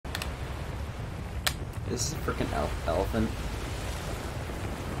This is a freaking elephant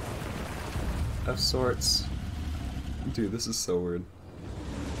of sorts. Dude, this is so weird.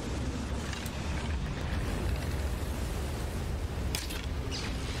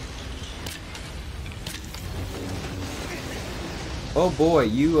 Oh boy,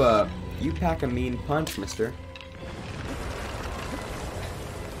 you pack a mean punch, mister.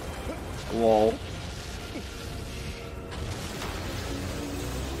 Lol.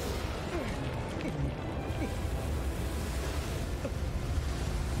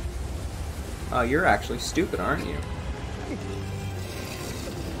 Oh, you're actually stupid, aren't you?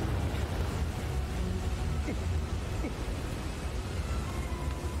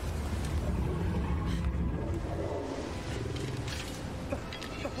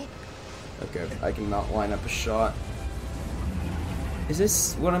 Okay, I cannot line up a shot. Is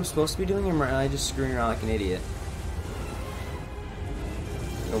this what I'm supposed to be doing, or am I just screwing around like an idiot?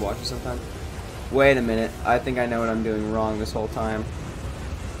 Go watch it sometime. Wait a minute, I think I know what I'm doing wrong this whole time.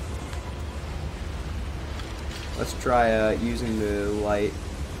 Let's try using the light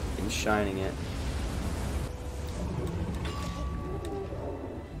and shining it.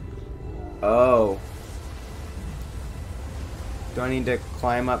 Oh. Do I need to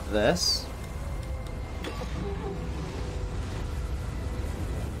climb up this?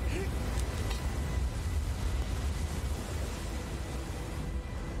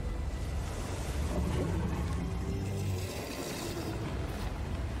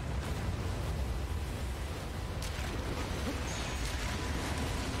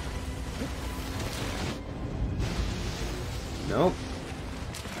 Nope.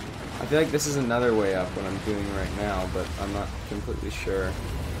 I feel like this is another way up what I'm doing right now, but I'm not completely sure.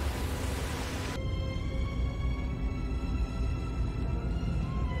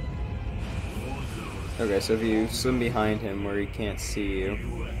 Okay, so if you swim behind him where he can't see you.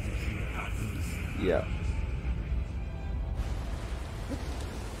 Yeah.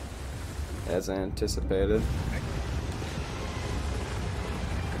 As anticipated.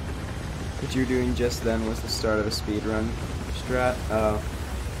 What you're doing just then was the start of a speedrun strat. Oh.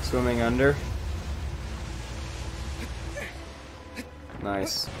 Swimming under.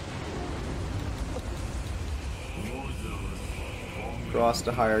 Nice. Cross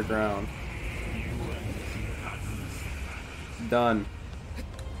to higher ground. Done.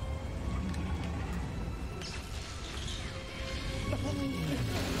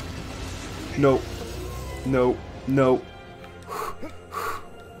 Nope. Nope. Nope.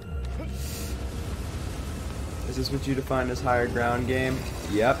 Is this what you define as higher ground game?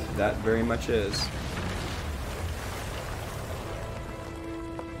 Yep, that very much is.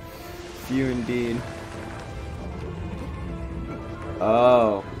 Few indeed.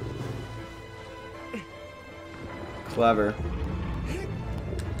 Oh. Clever.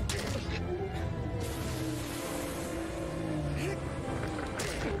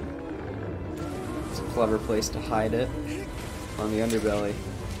 It's a clever place to hide it on the underbelly.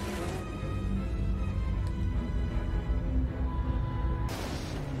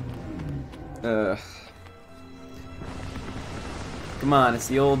 Come on, it's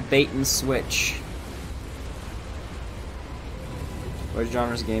the old bait and switch. What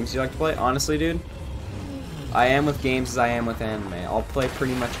genres of games do you like to play? Honestly, dude, I am with games as I am with anime. I'll play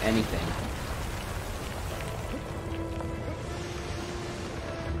pretty much anything.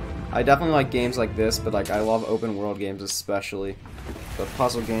 I definitely like games like this, but like I love open world games especially. But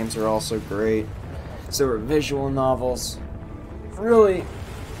puzzle games are also great. So are visual novels. Really,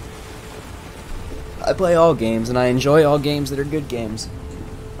 I play all games, and I enjoy all games that are good games.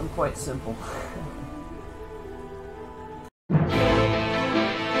 I'm quite simple.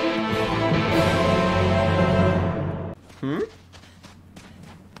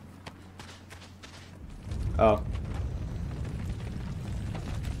 Oh.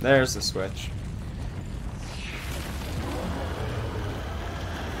 There's the switch.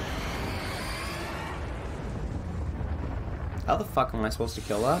 How the fuck am I supposed to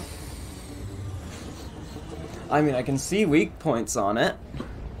kill that? I mean, I can see weak points on it.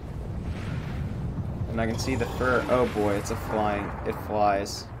 And I can see the fur. Oh boy, it's a flying. It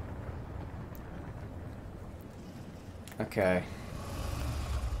flies. Okay.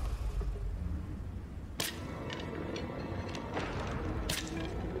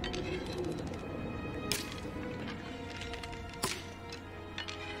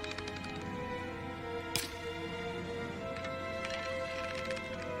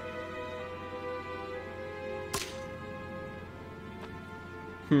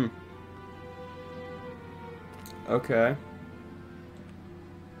 Okay.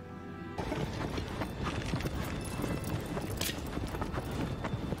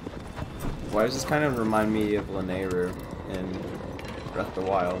 Why does this kind of remind me of Lanayru in Breath of the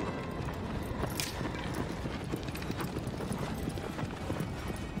Wild?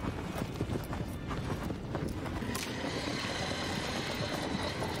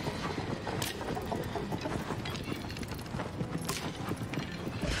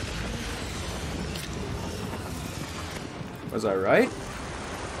 Was I right?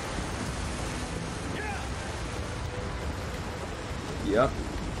 Yep.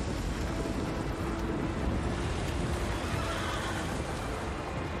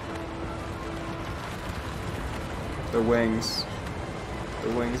 The wings. The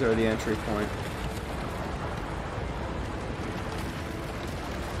wings are the entry point.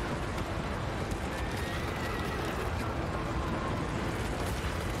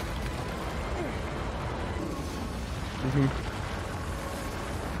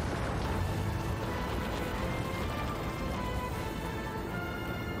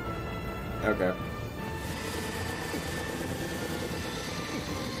 Okay.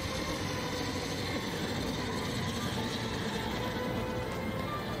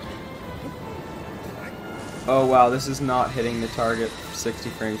 Oh wow, this is not hitting the target 60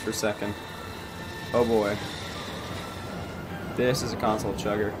 frames per second. Oh boy. This is a console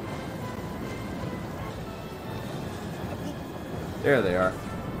chugger. There they are.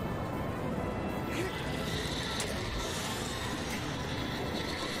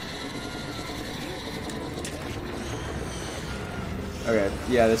 Okay,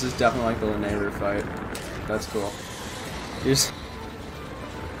 yeah, this is definitely like the Lanayru fight. That's cool.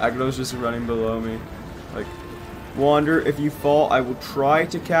 Agdo's just running below me. Like, Wander, if you fall, I will try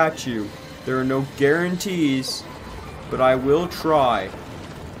to catch you. There are no guarantees, but I will try.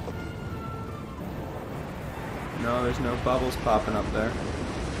 No, there's no bubbles popping up there.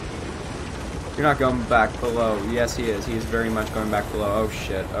 You're not going back below. Yes, he is. He is very much going back below. Oh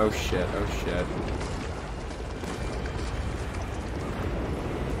shit, oh shit, oh shit.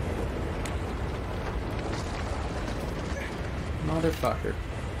 Motherfucker.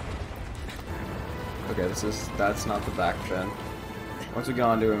 Okay, that's not the back fin. Once we get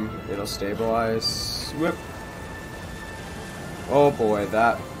onto him, it'll stabilize. Whip. Oh boy,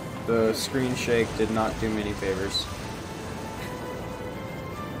 the screen shake did not do me any favors.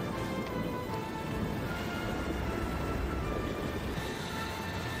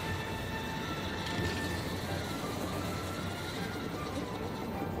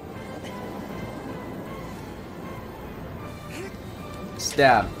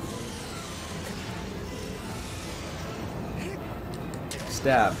 Stab.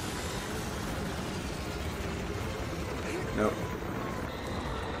 Stab. Nope.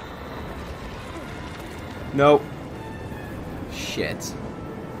 Nope. Shit.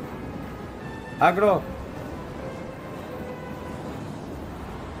 Agro.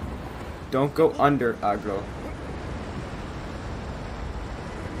 Don't go under, Agro.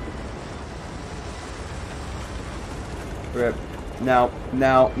 Rip. Now,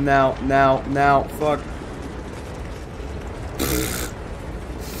 fuck.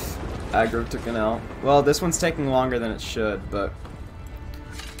 Aggro took an L. Well, this one's taking longer than it should, but...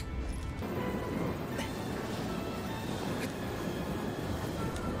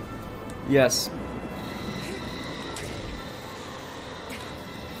 Yes.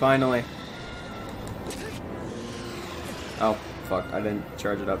 Finally. Oh, fuck, I didn't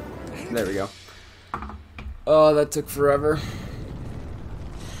charge it up. There we go. Oh, that took forever.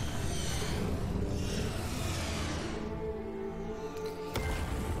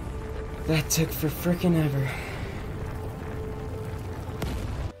 That took for frickin' ever.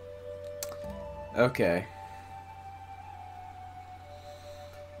 Okay.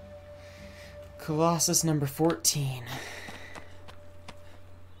 Colossus number 14.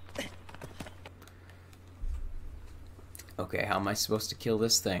 Okay, how am I supposed to kill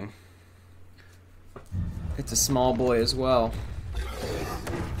this thing? It's a small boy as well.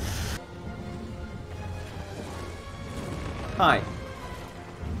 Hi.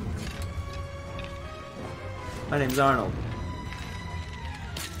 My name's Arnold.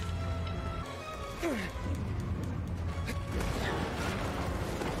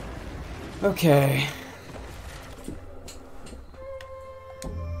 Okay.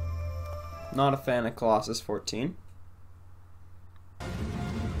 Not a fan of Colossus 14.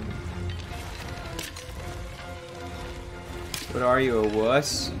 What are you, a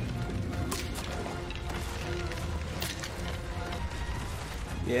wuss?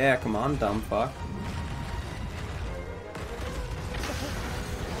 Yeah, come on, dumb fuck.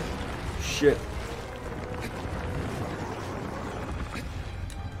 Shit.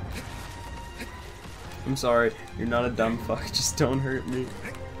 I'm sorry, you're not a dumb fuck, just don't hurt me.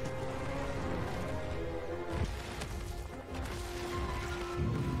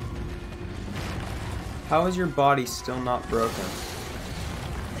 How is your body still not broken?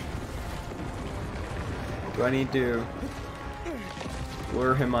 Do I need to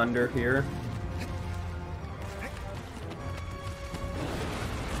lure him under here?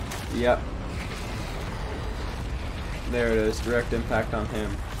 Yep. There it is, direct impact on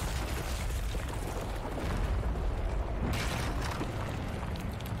him.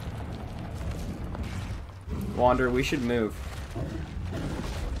 Wander, we should move.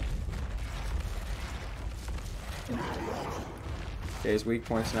 Okay, his weak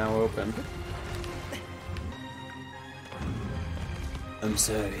point's now open. I'm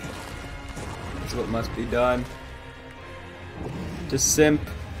sorry. That's what must be done. To simp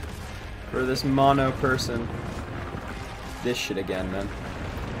for this mono person. This shit again, man.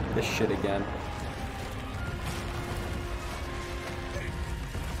 This shit again.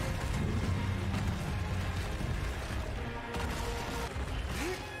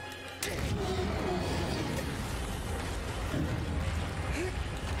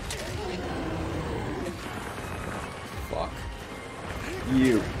 Fuck.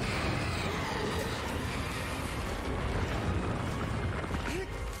 You.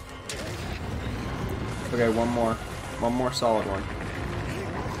 Okay, one more. One more solid one.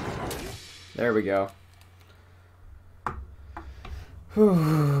 There we go.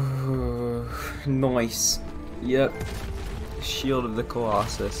 Nice. Yep. Shield of the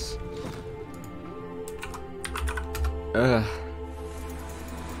Colossus. Ugh.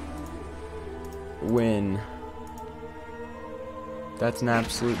 Win. That's an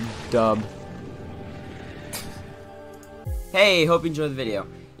absolute dub. Hey, hope you enjoyed the video.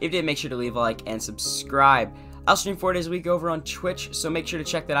 If you did, make sure to leave a like and subscribe. I'll stream 4 days a week over on Twitch, so make sure to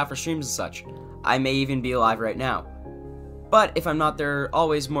check that out for streams and such. I may even be live right now. But if I'm not, there are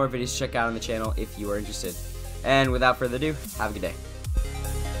always more videos to check out on the channel if you are interested. And without further ado, have a good day.